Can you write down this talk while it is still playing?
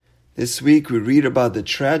This week we read about the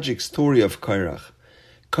tragic story of Korach.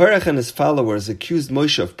 Korach and his followers accused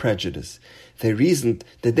Moshe of prejudice. They reasoned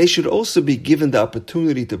that they should also be given the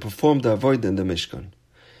opportunity to perform the avodah in the Mishkan.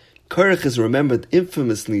 Korach is remembered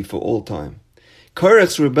infamously for all time.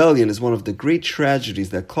 Korach's rebellion is one of the great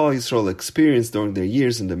tragedies that Klal Yisrael experienced during their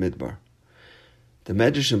years in the Midbar. The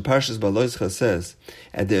Medrash in Parshas Baloscha says,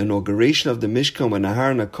 at the inauguration of the Mishkan, when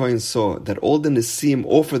Aharon HaKohen saw that all the Nisim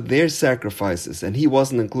offered their sacrifices and he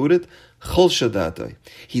wasn't included, Chol Shadatoi,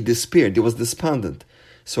 he despaired, he was despondent.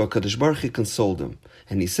 So HaKadosh Baruch Hu consoled him,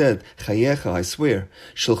 and he said, Chayecha, I swear,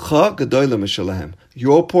 Shilcha Gedoyla Mishalahem,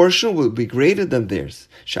 your portion will be greater than theirs,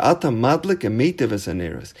 Sha'ata Madlik and Meitev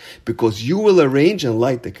Esaneras, because you will arrange and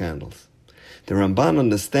light the candles. The Ramban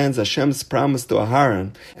understands Hashem's promise to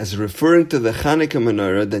Aharon as referring to the Chanukah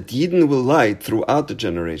menorah that Yidden will light throughout the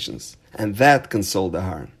generations, and that consoled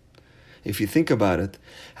Aharon. If you think about it,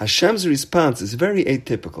 Hashem's response is very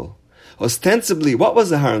atypical. Ostensibly, what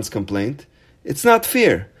was Aharon's complaint? It's not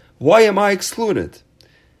fair. Why am I excluded?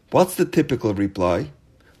 What's the typical reply?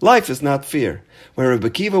 Life is not fair. When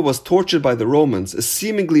Rebbe Akiva was tortured by the Romans, a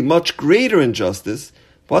seemingly much greater injustice,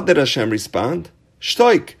 what did Hashem respond?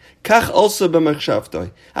 Shtoik, kach also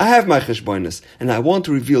b'machshavtoi. I have my cheshbonos, and I want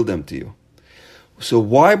to reveal them to you. So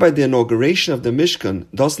why by the inauguration of the Mishkan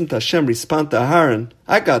doesn't Hashem respond to Aharon,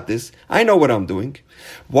 I got this, I know what I'm doing?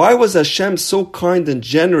 Why was Hashem so kind and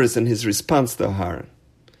generous in his response to Aharon?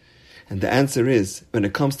 And the answer is, when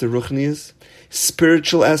it comes to ruchnias,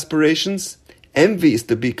 spiritual aspirations, envy is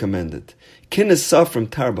to be commended. Kinesa from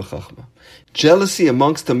Tarba Chachma. Jealousy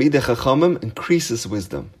amongst Talmidei Chachamim increases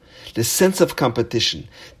wisdom. The sense of competition,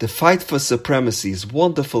 the fight for supremacy is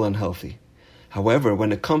wonderful and healthy. However,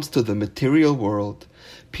 when it comes to the material world,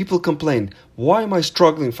 people complain, why am I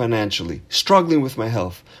struggling financially, struggling with my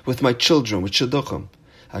health, with my children, with shidduchim?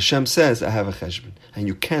 Hashem says, I have a cheshbon, and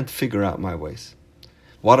you can't figure out my ways.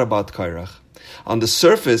 What about Korach? On the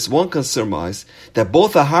surface, one can surmise that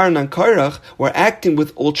both Aharon and Korach were acting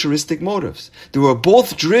with altruistic motives. They were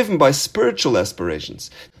both driven by spiritual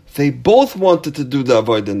aspirations. They both wanted to do the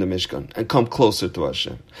avodah in the Mishkan and come closer to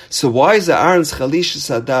Hashem. So why is Aaron's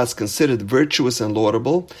Chalishas Hadas considered virtuous and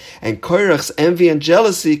laudable, and Korach's envy and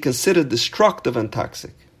jealousy considered destructive and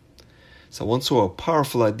toxic? So one saw a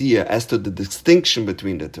powerful idea as to the distinction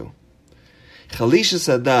between the two. Chalishas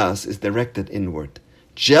Hadas is directed inward.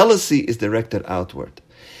 Jealousy is directed outward.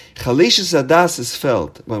 Chalishas Hadas is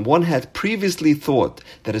felt when one had previously thought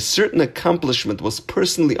that a certain accomplishment was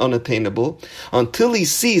personally unattainable until he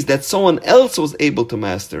sees that someone else was able to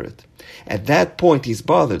master it. At that point he's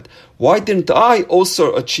bothered. Why didn't I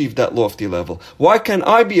also achieve that lofty level? Why can't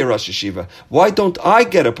I be a Rosh Yeshiva? Why don't I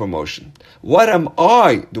get a promotion? What am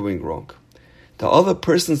I doing wrong? The other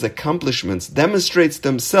person's accomplishments demonstrates to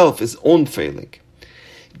himself his own failing.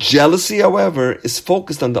 Jealousy, however, is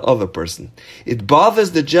focused on the other person. It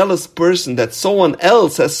bothers the jealous person that someone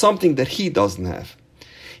else has something that he doesn't have.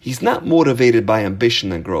 He's not motivated by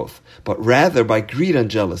ambition and growth, but rather by greed and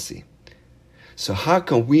jealousy. So how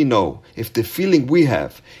can we know if the feeling we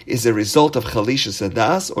have is a result of Chalishas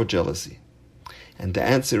Hadas or jealousy? And the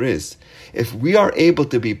answer is, if we are able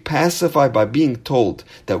to be pacified by being told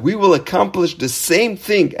that we will accomplish the same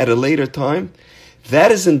thing at a later time,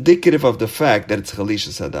 that is indicative of the fact that it's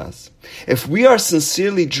Chalishas Hadas. If we are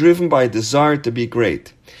sincerely driven by a desire to be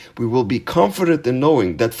great, we will be comforted in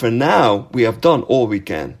knowing that for now we have done all we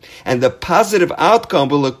can, and the positive outcome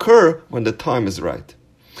will occur when the time is right.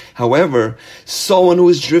 However, someone who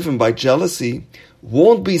is driven by jealousy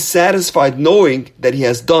won't be satisfied knowing that he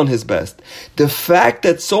has done his best. The fact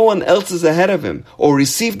that someone else is ahead of him or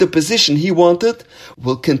received the position he wanted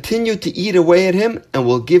will continue to eat away at him and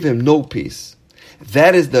will give him no peace.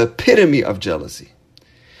 That is the epitome of jealousy.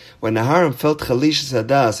 When Aharon felt Chalishas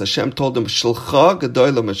Hadas, Hashem told him, Shilcha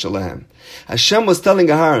Gedoyla Mishalahem. Hashem was telling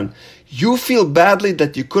Aharon, you feel badly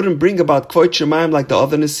that you couldn't bring about Kvod Shemayim like the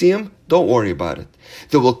other Nesiim? Don't worry about it.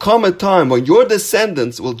 There will come a time when your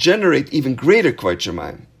descendants will generate even greater Kvod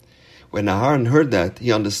Shemayim. When Aharon heard that,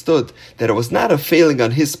 he understood that it was not a failing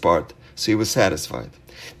on his part, so he was satisfied.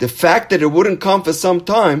 The fact that it wouldn't come for some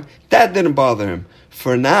time, that didn't bother him.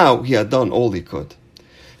 For now, he had done all he could.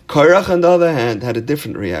 Korach, on the other hand, had a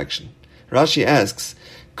different reaction. Rashi asks,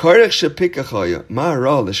 Korach shepikachaya, ma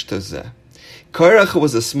ra l'shtozeh. Korach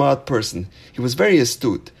was a smart person. He was very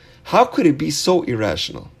astute. How could he be so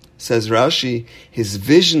irrational? Says Rashi, his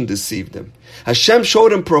vision deceived him. Hashem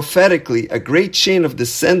showed him prophetically a great chain of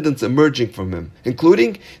descendants emerging from him,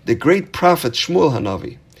 including the great prophet Shmuel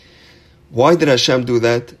Hanavi. Why did Hashem do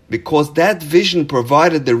that? Because that vision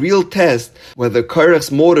provided the real test whether Korach's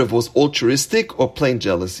motive was altruistic or plain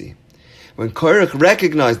jealousy. When Korach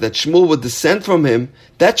recognized that Shmuel would dissent from him,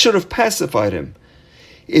 that should have pacified him.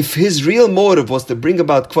 If his real motive was to bring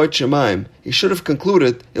about Kvod Shemaim, he should have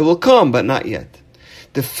concluded, it will come, but not yet.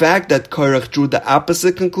 The fact that Korach drew the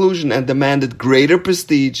opposite conclusion and demanded greater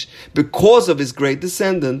prestige because of his great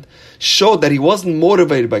descendant showed that he wasn't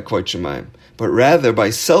motivated by Kvod Shemaim, but rather by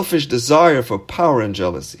selfish desire for power and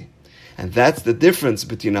jealousy. And that's the difference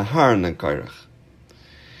between Aharon and Korach.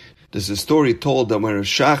 There's a story told that when Rav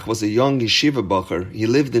Shach was a young yeshiva bacher, he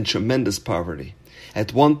lived in tremendous poverty.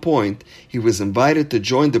 At one point, he was invited to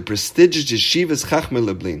join the prestigious yeshiva's Chachmei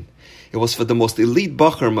Lublin. It was for the most elite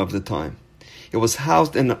bacherim of the time. It was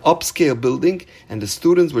housed in an upscale building, and the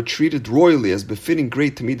students were treated royally as befitting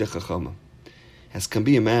great Talmidei Chachamim. As can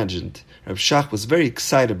be imagined, Rav Shach was very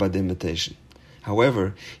excited by the invitation.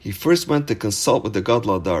 However, he first went to consult with the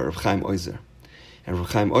Gadol Hador, Rav Chaim Oizer. And Rav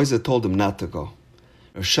Chaim Oizer told him not to go.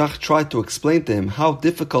 Rav Shach tried to explain to him how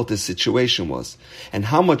difficult his situation was, and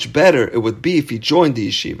how much better it would be if he joined the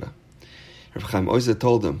yeshiva. Rav Chaim Oizer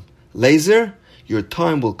told him, Lazer, your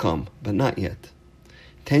time will come, but not yet.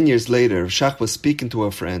 10 years later, Rav Shach was speaking to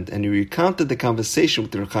a friend, and he recounted the conversation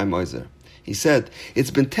with Rav Chaim Oizer. He said,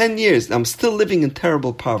 it's been 10 years, and I'm still living in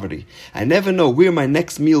terrible poverty. I never know where my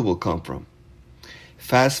next meal will come from.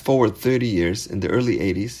 Fast forward 30 years, in the early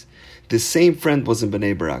 80s, this same friend was in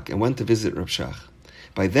Bnei Brak and went to visit Rav Shach.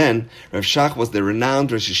 By then, Rav Shach was the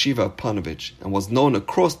renowned Rosh Yeshiva of Panovich and was known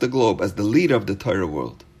across the globe as the leader of the Torah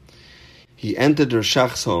world. He entered Rav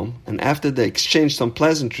Shach's home, and after they exchanged some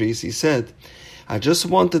pleasantries, he said, I just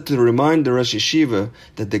wanted to remind the Rosh Yeshiva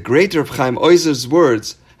that the great Rav Chaim Oizer's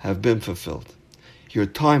words have been fulfilled. Your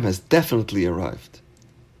time has definitely arrived.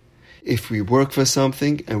 If we work for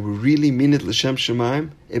something and we really mean it l'shem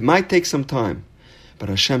Shemaim, it might take some time. But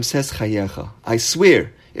Hashem says Chayecha. I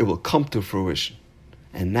swear it will come to fruition.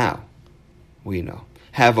 And now, we know.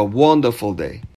 Have a wonderful day.